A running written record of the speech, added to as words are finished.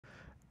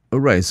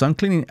Alright, so I'm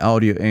cleaning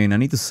audio and I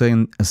need to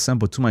send a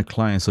sample to my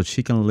client so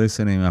she can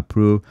listen and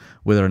approve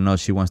whether or not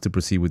she wants to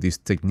proceed with this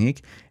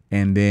technique.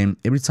 And then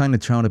every time I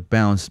try to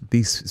bounce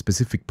this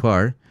specific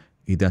part,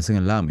 it doesn't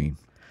allow me.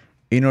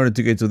 In order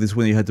to get to this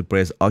window, you have to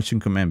press Option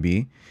Command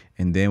B,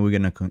 and then we're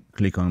gonna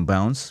click on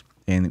Bounce,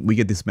 and we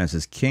get this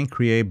message: can't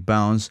create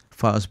bounce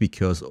files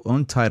because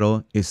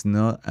Untitled is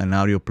not an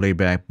audio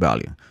playback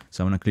value.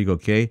 So I'm gonna click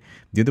OK.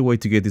 The other way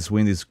to get this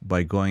window is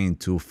by going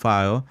to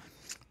File,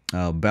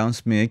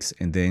 Bounce Mix,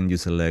 and then you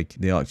select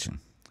the option.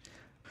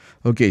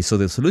 Okay, so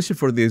the solution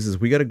for this is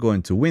we gotta go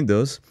into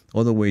Windows,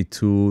 all the way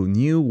to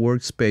New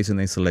Workspace, and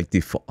then select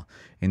Default.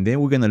 And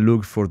then we're gonna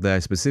look for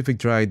that specific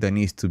drive that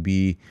needs to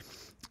be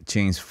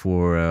changed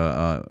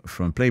for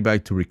from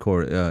playback to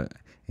record.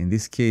 In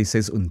this case, it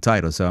says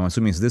Untitled, so I'm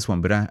assuming it's this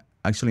one. But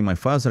actually, my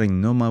files are in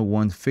normal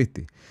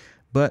 150,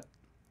 but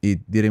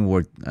it didn't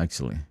work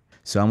actually.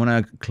 So I'm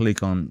gonna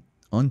click on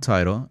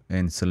Untitled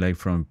and select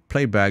from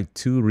playback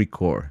to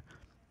record,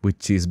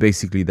 which is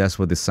basically that's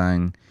what the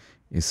sign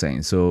is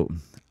saying. So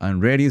I'm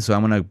ready. So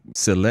I'm gonna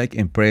select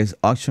and press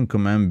Option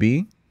Command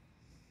B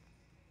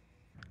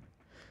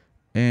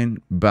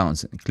and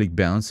bounce. Click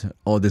bounce.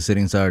 All the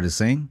settings are the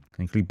same.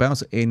 And click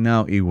bounce, and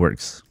now it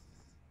works.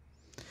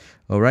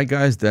 Alright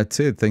guys, that's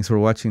it. Thanks for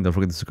watching. Don't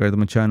forget to subscribe to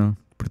my channel,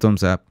 put a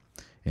thumbs up,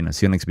 and I'll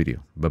see you next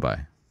video. Bye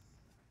bye.